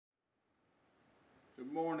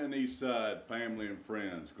Good morning, Eastside family and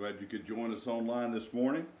friends. Glad you could join us online this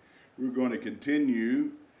morning. We're going to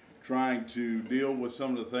continue trying to deal with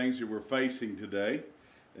some of the things that we're facing today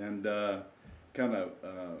and kind of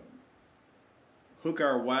hook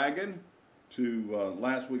our wagon to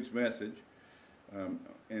last week's message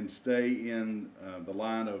and stay in the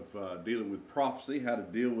line of dealing with prophecy, how to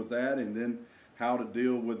deal with that, and then how to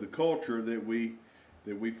deal with the culture that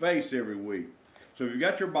we face every week. So if you've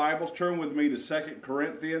got your Bibles, turn with me to 2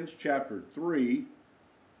 Corinthians chapter 3.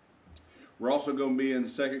 We're also going to be in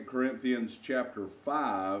 2 Corinthians chapter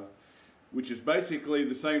 5, which is basically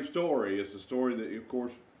the same story. It's a story that, of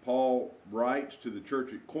course, Paul writes to the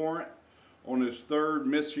church at Corinth on his third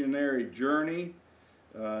missionary journey.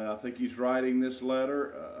 I think he's writing this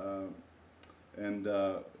letter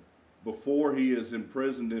before he is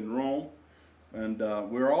imprisoned in Rome. And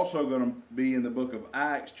we're also going to be in the book of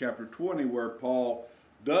Acts, chapter 20, where Paul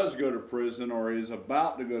does go to prison or is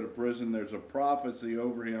about to go to prison. There's a prophecy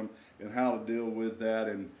over him and how to deal with that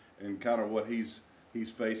and kind of what he's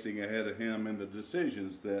facing ahead of him and the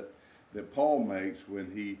decisions that Paul makes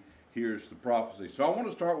when he hears the prophecy. So I want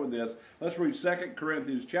to start with this. Let's read 2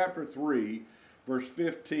 Corinthians chapter 3, verse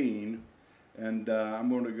 15, and I'm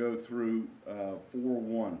going to go through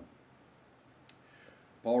 4:1.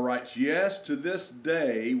 Paul writes, "Yes, to this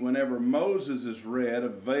day, whenever Moses is read, a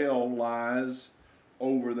veil lies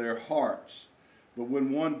over their hearts. But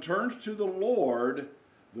when one turns to the Lord,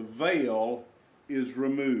 the veil is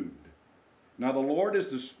removed. Now the Lord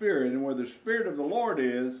is the Spirit, and where the Spirit of the Lord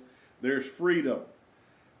is, there's freedom.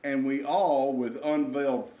 And we all, with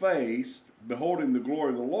unveiled face, beholding the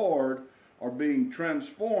glory of the Lord, are being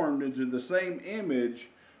transformed into the same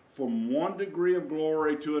image from one degree of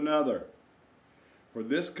glory to another. For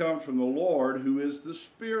this comes from the Lord, who is the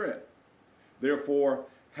Spirit. Therefore,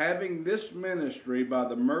 having this ministry by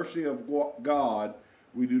the mercy of God,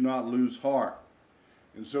 we do not lose heart."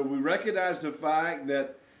 And so we recognize the fact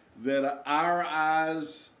that our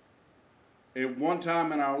eyes at one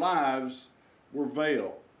time in our lives were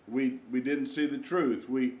veiled. We didn't see the truth.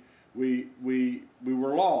 We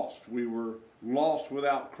were lost. We were lost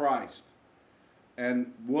without Christ.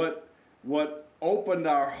 And what opened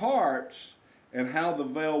our hearts and how the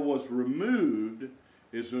veil was removed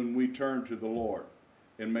is when we turned to the Lord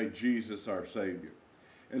and made Jesus our Savior.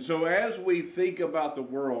 And so as we think about the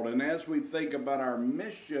world and as we think about our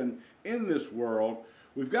mission in this world,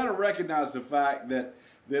 we've got to recognize the fact that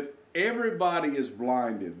everybody is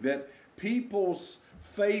blinded, that people's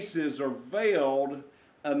faces are veiled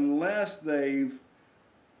unless they've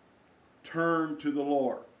turned to the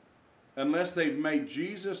Lord. Unless they've made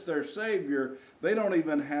Jesus their Savior, they don't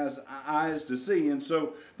even have eyes to see. And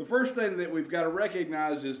so the first thing that we've got to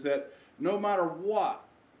recognize is that no matter what,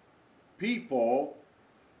 people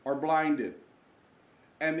are blinded.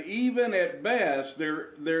 And even at best,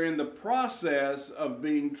 they're in the process of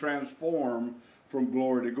being transformed from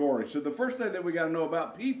glory to glory. So the first thing that we got to know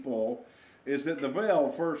about people is that the veil,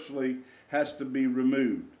 firstly, has to be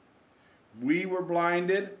removed. We were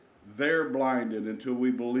blinded, they're blinded until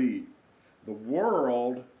we believe. The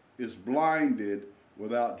world is blinded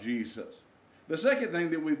without Jesus. The second thing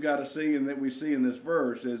that we've got to see and that we see in this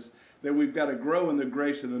verse is that we've got to grow in the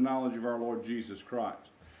grace and the knowledge of our Lord Jesus Christ.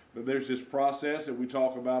 But there's this process that we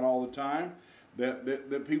talk about all the time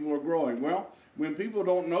that people are growing. Well, when people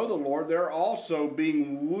don't know the Lord, they're also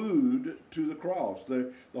being wooed to the cross.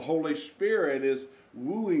 The Holy Spirit is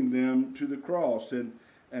wooing them to the cross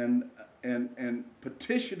and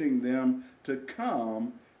petitioning them to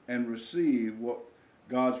come and receive what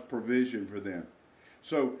God's provision for them.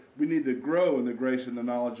 So we need to grow in the grace and the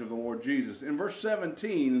knowledge of the Lord Jesus. In verse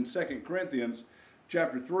 17 in 2 Corinthians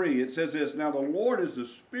chapter 3, it says this, "Now the Lord is the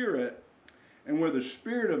Spirit, and where the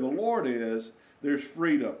Spirit of the Lord is, there's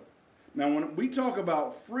freedom." Now when we talk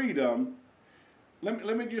about freedom,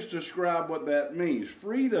 let me just describe what that means.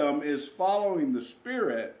 Freedom is following the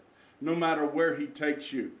Spirit no matter where He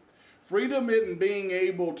takes you. Freedom isn't being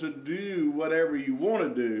able to do whatever you want to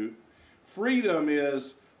do. Freedom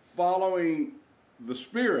is following the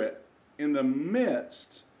Spirit in the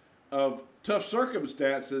midst of tough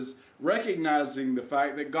circumstances, recognizing the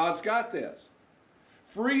fact that God's got this.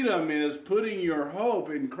 Freedom is putting your hope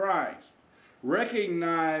in Christ,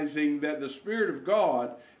 recognizing that the Spirit of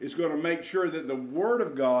God is going to make sure that the Word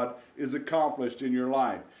of God is accomplished in your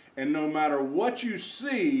life. And no matter what you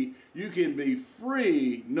see, you can be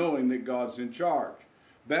free knowing that God's in charge.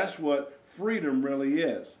 That's what freedom really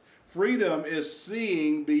is. Freedom is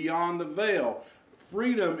seeing beyond the veil.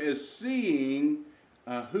 Freedom is seeing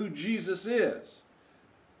who Jesus is,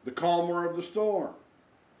 the calmer of the storm,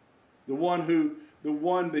 the one who the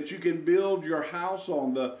one that you can build your house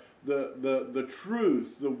on, the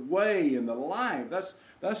truth, the way, and the life.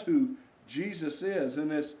 That's who Jesus is.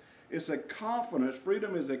 And it's a confidence.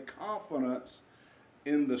 Freedom is a confidence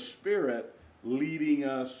in the Spirit leading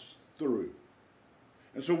us through.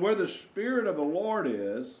 And so where the Spirit of the Lord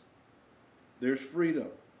is, there's freedom.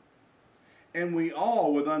 And we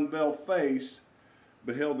all, with unveiled face,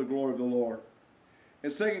 beheld the glory of the Lord.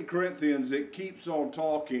 In 2 Corinthians, it keeps on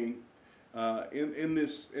talking in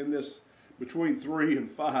this between 3 and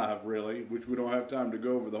 5, really, which we don't have time to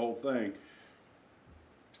go over the whole thing.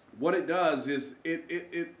 What it does is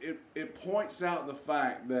it points out the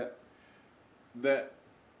fact that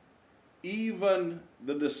even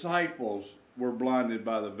the disciples were blinded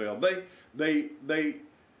by the veil.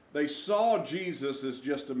 They saw Jesus as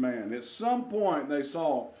just a man. At some point, they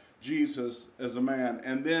saw Jesus as a man,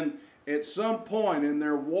 and then at some point in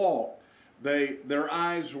their walk, their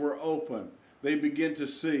eyes were open. They began to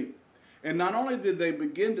see. And not only did they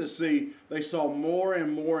begin to see, they saw more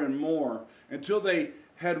and more and more until they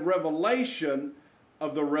had revelation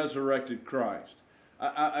of the resurrected Christ.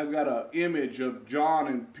 I've got an image of John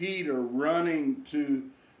and Peter running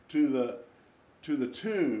to the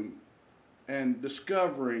tomb and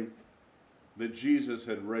discovering that Jesus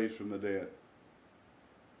had raised from the dead.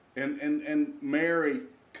 And Mary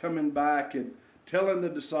coming back and telling the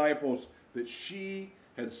disciples that she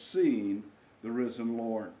had seen the risen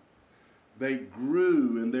Lord. They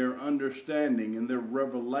grew in their understanding, in their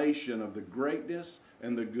revelation of the greatness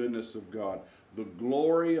and the goodness of God. The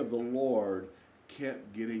glory of the Lord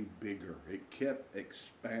kept getting bigger. It kept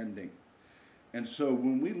expanding. And so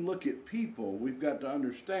when we look at people, we've got to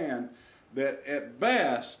understand that at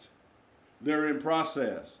best, they're in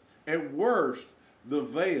process. At worst, the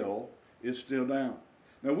veil is still down.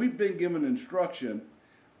 Now, we've been given instruction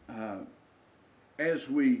as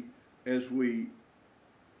we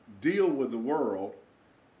deal with the world.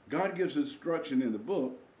 God gives instruction in the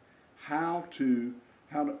book how to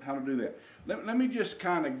do that. Let me just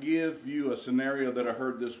kind of give you a scenario that I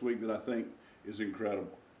heard this week that I think is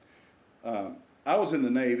incredible. I was in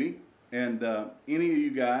the Navy, and any of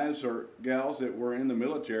you guys or gals that were in the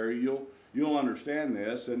military, you'll understand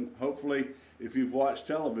this, and hopefully if you've watched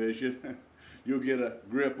television, you'll get a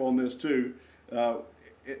grip on this too.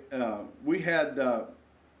 We had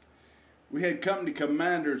company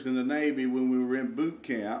commanders in the Navy when we were in boot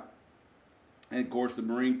camp, and of course the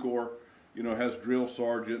Marine Corps, has drill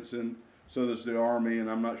sergeants, and so does the Army, and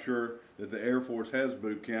I'm not sure that the Air Force has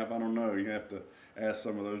boot camp. I don't know. You have to ask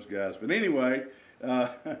some of those guys. But anyway,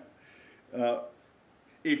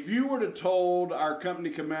 if you were to told our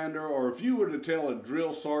company commander, or if you were to tell a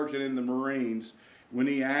drill sergeant in the Marines, when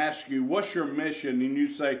he asks you, what's your mission? And you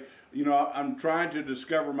say, I'm trying to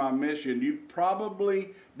discover my mission. You'd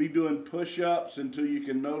probably be doing push-ups until you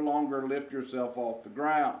can no longer lift yourself off the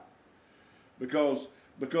ground. Because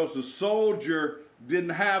the soldier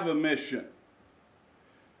didn't have a mission.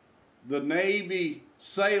 The Navy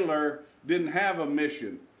sailor didn't have a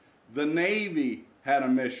mission. The Navy had a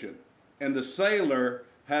mission, and the sailor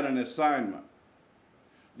had an assignment.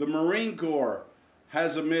 The Marine Corps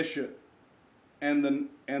has a mission, and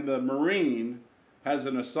the Marine has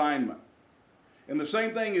an assignment. And the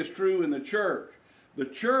same thing is true in the church. The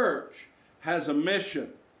church has a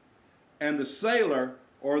mission, and the sailor,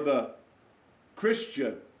 or the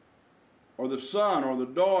Christian, or the son, or the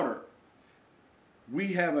daughter,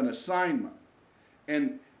 we have an assignment.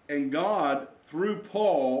 And God, through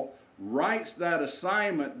Paul, writes that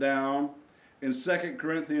assignment down in 2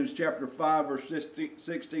 Corinthians chapter 5, verse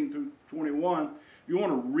 16 through 21. If you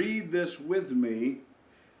want to read this with me,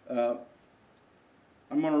 I'm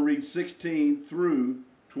going to read 16 through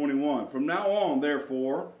 21. From now on,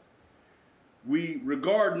 therefore, we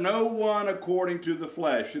regard no one according to the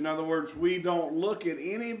flesh. In other words, we don't look at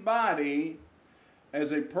anybody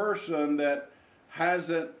as a person that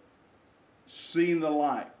hasn't seen the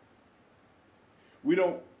light. We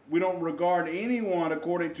don't regard anyone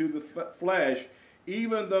according to the flesh,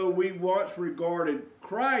 even though we once regarded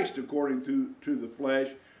Christ according to the flesh,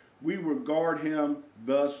 we regard him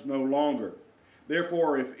thus no longer.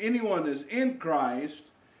 Therefore, if anyone is in Christ,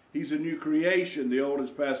 he's a new creation. The old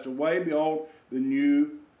has passed away. Behold, the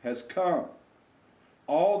new has come.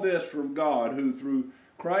 All this from God, who through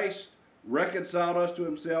Christ reconciled us to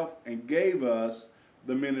himself and gave us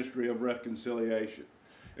the ministry of reconciliation.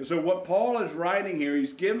 And so what Paul is writing here,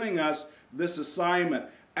 he's giving us this assignment.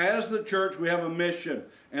 As the church, we have a mission.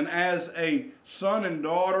 And as a son and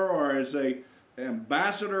daughter, or as an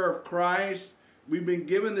ambassador of Christ, we've been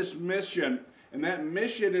given this mission. And that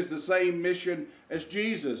mission is the same mission as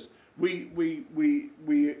Jesus. We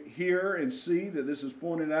hear and see that this is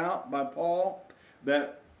pointed out by Paul,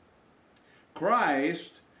 that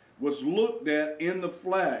Christ was looked at in the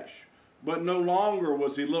flesh, but no longer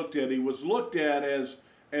was he looked at. He was looked at as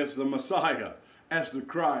the Messiah, as the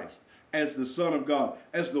Christ, as the Son of God,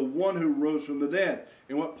 as the one who rose from the dead.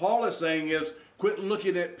 And what Paul is saying is, quit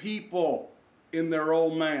looking at people in their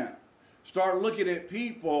old man. Start looking at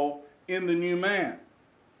people in the new man.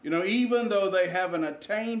 You know, even though they haven't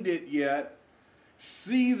attained it yet,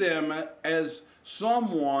 see them as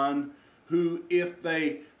someone who, if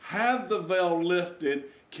they have the veil lifted,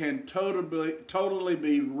 can totally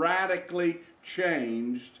be radically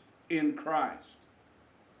changed in Christ.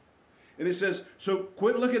 And it says, so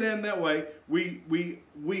quit looking at it in that way.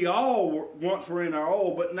 We all once were in our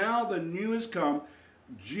old, but now the new has come.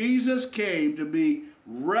 Jesus came to be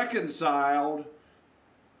reconciled,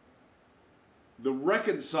 the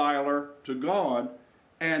reconciler to God,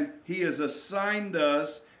 and he has assigned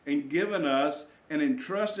us and given us and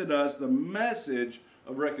entrusted us the message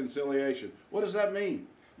of reconciliation. What does that mean?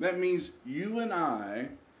 That means you and I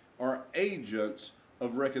are agents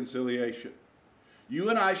of reconciliation. You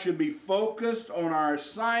and I should be focused on our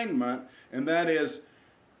assignment, and that is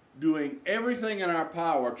doing everything in our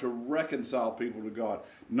power to reconcile people to God.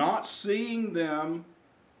 Not seeing them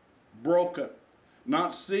broken,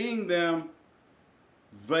 not seeing them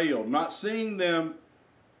veiled, not seeing them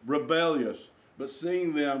rebellious, but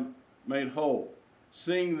seeing them made whole,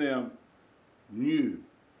 seeing them new,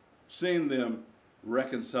 seeing them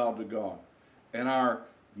reconciled to God. And our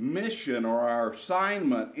mission, or our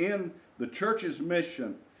assignment in the church's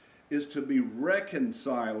mission, is to be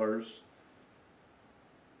reconcilers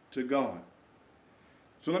to God.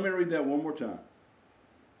 So let me read that one more time.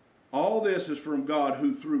 All this is from God,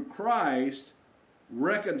 who through Christ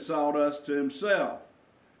reconciled us to himself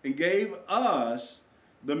and gave us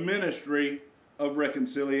the ministry of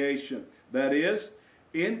reconciliation. That is,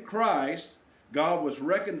 in Christ, God was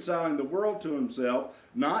reconciling the world to himself,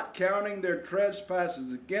 not counting their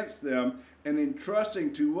trespasses against them, and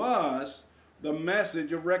entrusting to us the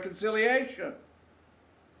message of reconciliation.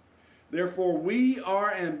 Therefore, we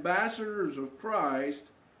are ambassadors of Christ,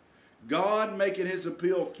 God making his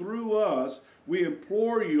appeal through us. We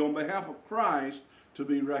implore you on behalf of Christ to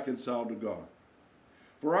be reconciled to God.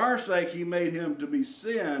 For our sake, he made him to be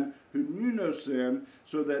sin who knew no sin,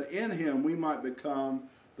 so that in him we might become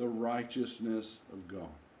the righteousness of God.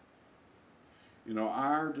 You know,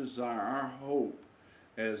 our desire, our hope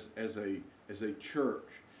as a church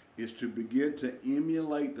is to begin to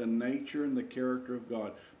emulate the nature and the character of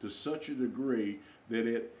God to such a degree that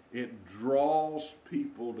it draws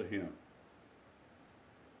people to him.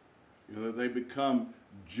 You know, they become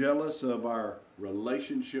jealous of our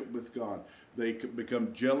relationship with God. They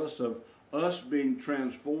become jealous of us being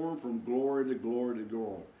transformed from glory to glory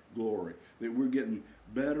to glory. That we're getting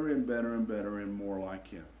better and better and better and more like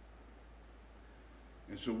him.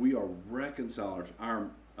 And so we are reconcilers. Our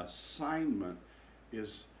assignment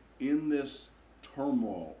is in this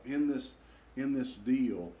turmoil, in this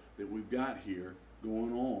deal that we've got here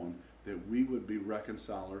going on, that we would be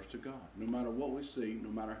reconcilers to God. No matter what we see, no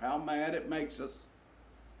matter how mad it makes us,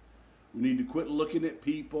 we need to quit looking at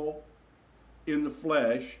people in the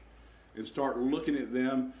flesh and start looking at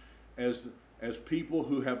them as people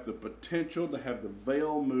who have the potential to have the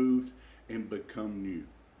veil moved and become new.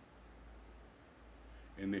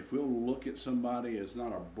 And if we'll look at somebody as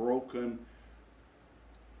not a broken,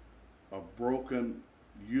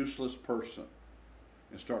 useless person,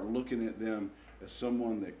 and start looking at them as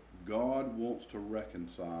someone that God wants to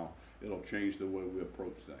reconcile, it'll change the way we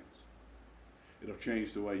approach things. It'll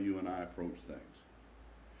change the way you and I approach things.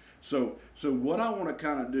 So what I want to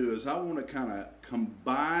kind of do is I want to kind of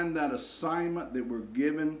combine that assignment that we're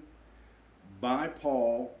given by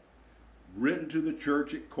Paul, written to the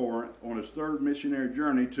church at Corinth on his third missionary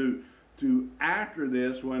journey, to after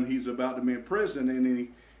this, when he's about to be in prison, and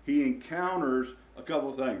he encounters a couple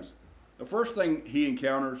of things. The first thing he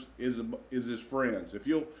encounters is his friends. If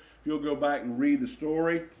you'll go back and read the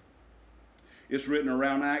story, it's written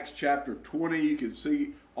around Acts chapter 20. You can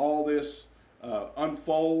see all this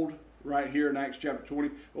unfold right here in Acts chapter 20.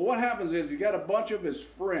 But what happens is he got a bunch of his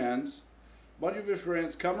friends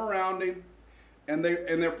come around him, and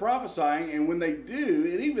they're prophesying. And when they do,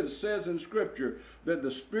 it even says in Scripture that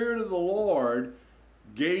the Spirit of the Lord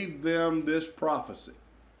gave them this prophecy.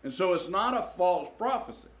 And so it's not a false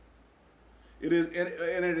prophecy. It is,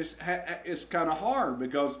 and it's kind of hard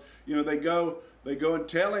because, you know, they go and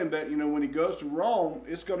tell him that, you know, when he goes to Rome,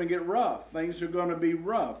 it's going to get rough. Things are going to be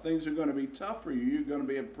rough. Things are going to be tough for you. You're going to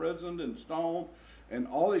be imprisoned and stoned and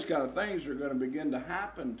all these kind of things are going to begin to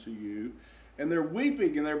happen to you. And they're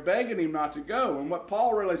weeping and they're begging him not to go. And what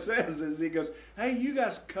Paul really says is, he goes, hey, you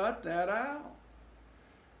guys cut that out.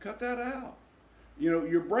 Cut that out. You know,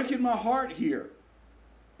 you're breaking my heart here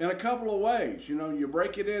in a couple of ways. You know, you're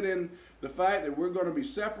breaking it in the fact that we're going to be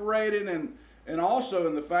separated, and also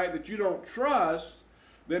in the fact that you don't trust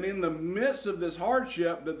that in the midst of this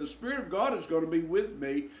hardship that the Spirit of God is going to be with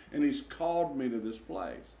me, and he's called me to this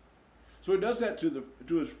place. So he does that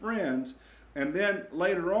to his friends, and then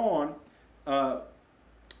later on,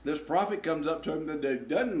 this prophet comes up to him that he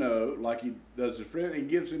doesn't know, like he does his friend, and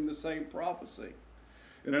gives him the same prophecy.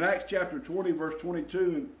 And in Acts chapter 20, verse 22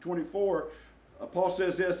 and 24, Paul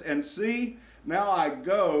says this, and see, now I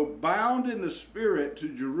go bound in the Spirit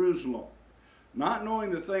to Jerusalem, not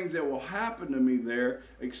knowing the things that will happen to me there,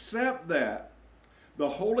 except that the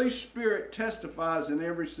Holy Spirit testifies in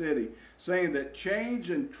every city, saying that change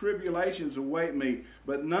and tribulations await me,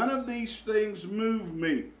 but none of these things move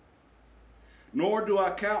me. Nor do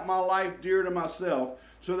I count my life dear to myself,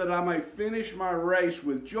 so that I may finish my race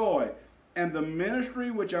with joy, and the ministry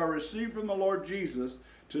which I received from the Lord Jesus,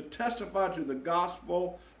 to testify to the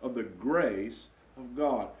gospel of the grace of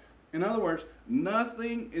God. In other words,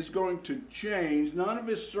 nothing is going to change. None of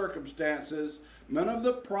his circumstances, none of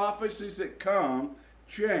the prophecies that come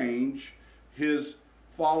change his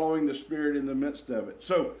following the Spirit in the midst of it.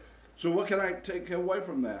 So what can I take away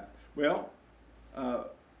from that? Well,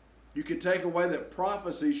 you can take away that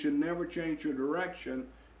prophecy should never change your direction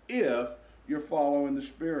if you're following the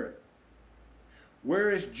Spirit.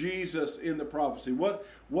 Where is Jesus in the prophecy?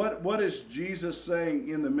 What is Jesus saying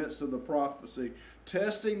in the midst of the prophecy?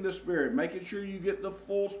 Testing the Spirit, making sure you get the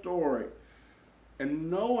full story,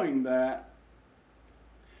 and knowing that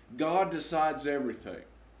God decides everything.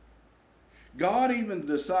 God even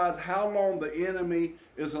decides how long the enemy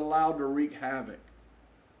is allowed to wreak havoc.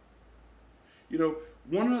 You know,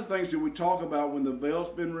 one of the things that we talk about when the veil's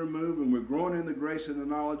been removed and we're growing in the grace and the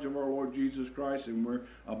knowledge of our Lord Jesus Christ, and we're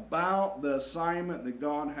about the assignment that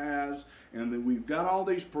God has, and that we've got all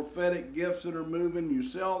these prophetic gifts that are moving. You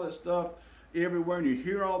see all that stuff everywhere, and you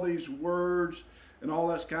hear all these words and all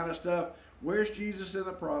that kind of stuff. Where's Jesus in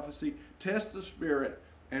the prophecy? Test the Spirit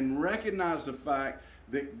and recognize the fact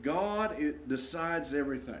that God decides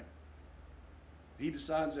everything. He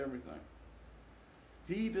decides everything.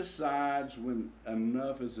 He decides when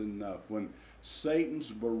enough is enough, when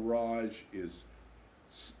Satan's barrage is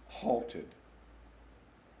halted.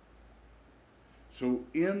 So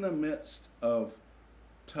in the midst of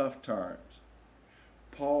tough times,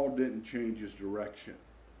 Paul didn't change his direction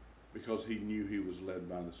because he knew he was led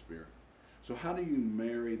by the Spirit. So how do you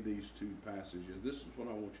marry these two passages? This is what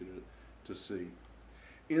I want you to see.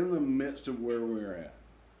 In the midst of where we're at,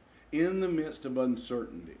 in the midst of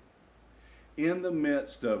uncertainty, in the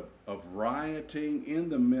midst of rioting, in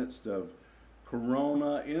the midst of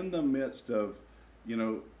corona, in the midst of, you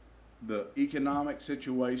know, the economic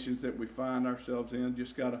situations that we find ourselves in.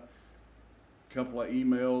 Just got a couple of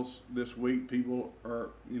emails this week. People are,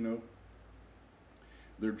 you know,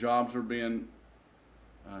 their jobs are being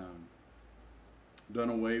done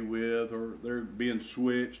away with, or they're being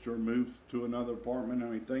switched or moved to another apartment. I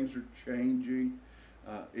mean, things are changing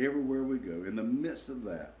everywhere we go. In the midst of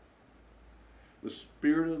that, the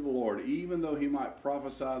Spirit of the Lord, even though he might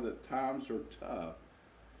prophesy that times are tough,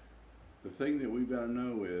 the thing that we've got to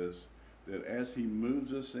know is that as he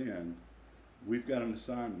moves us in, we've got an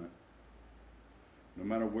assignment. No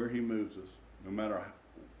matter where he moves us, no matter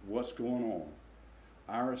what's going on,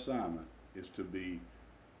 our assignment is to be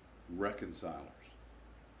reconcilers.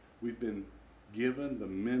 We've been given the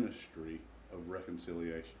ministry of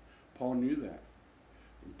reconciliation. Paul knew that.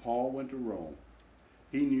 When Paul went to Rome,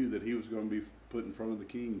 he knew that he was going to be put in front of the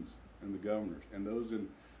kings and the governors and those in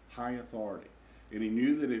high authority. And he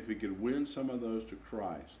knew that if he could win some of those to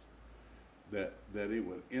Christ, that it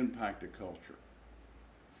would impact a culture.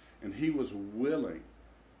 And he was willing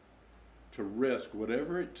to risk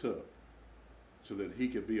whatever it took so that he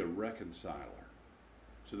could be a reconciler,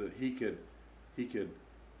 so that he could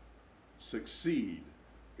succeed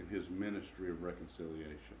in his ministry of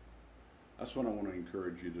reconciliation. That's what I want to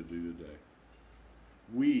encourage you to do today.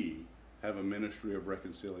 We have a ministry of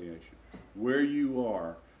reconciliation. Where you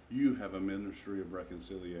are, you have a ministry of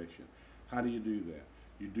reconciliation. How do you do that?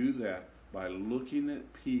 You do that by looking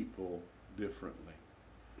at people differently.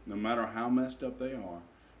 No matter how messed up they are,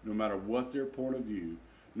 no matter what their point of view,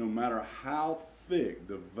 no matter how thick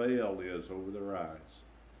the veil is over their eyes,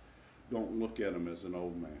 don't look at them as an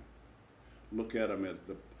old man. Look at them as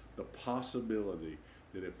the possibility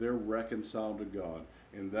that if they're reconciled to God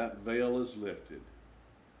and that veil is lifted,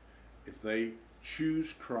 if they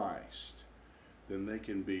choose Christ, then they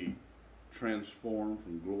can be transformed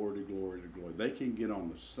from glory to glory to glory. They can get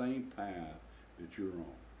on the same path that you're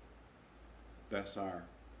on. That's our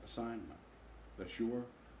assignment. That's your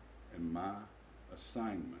and my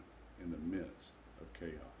assignment in the midst of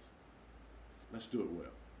chaos. Let's do it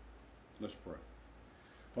well. Let's pray.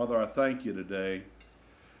 Father, I thank you today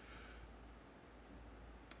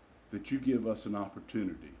that you give us an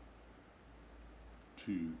opportunity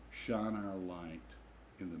to shine our light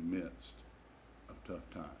in the midst of tough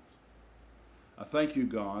times. I thank you,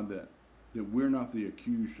 God, that we're not the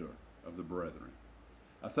accuser of the brethren.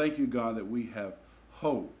 I thank you, God, that we have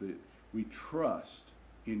hope, that we trust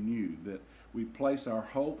in you, that we place our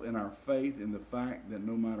hope and our faith in the fact that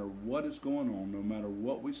no matter what is going on, no matter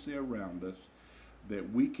what we see around us,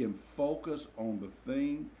 that we can focus on the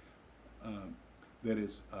thing that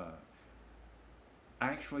is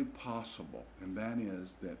actually possible, and that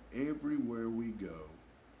is that everywhere we go,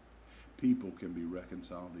 people can be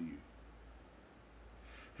reconciled to you.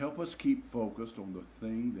 Help us keep focused on the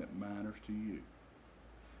thing that matters to you.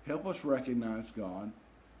 Help us recognize, God,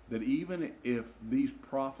 that even if these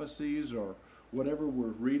prophecies or whatever we're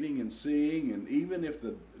reading and seeing, and even if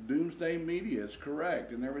the doomsday media is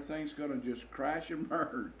correct and everything's going to just crash and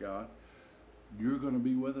burn, God, you're going to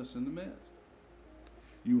be with us in the midst.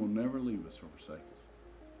 You will never leave us or forsake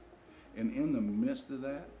us. And in the midst of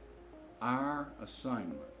that, our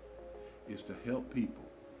assignment is to help people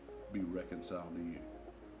be reconciled to you.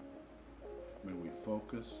 May we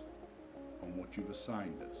focus on what you've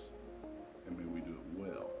assigned us, and may we do it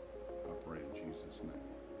well. I pray in Jesus' name.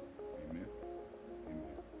 Amen. Amen.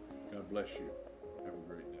 God bless you. Have a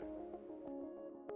great day.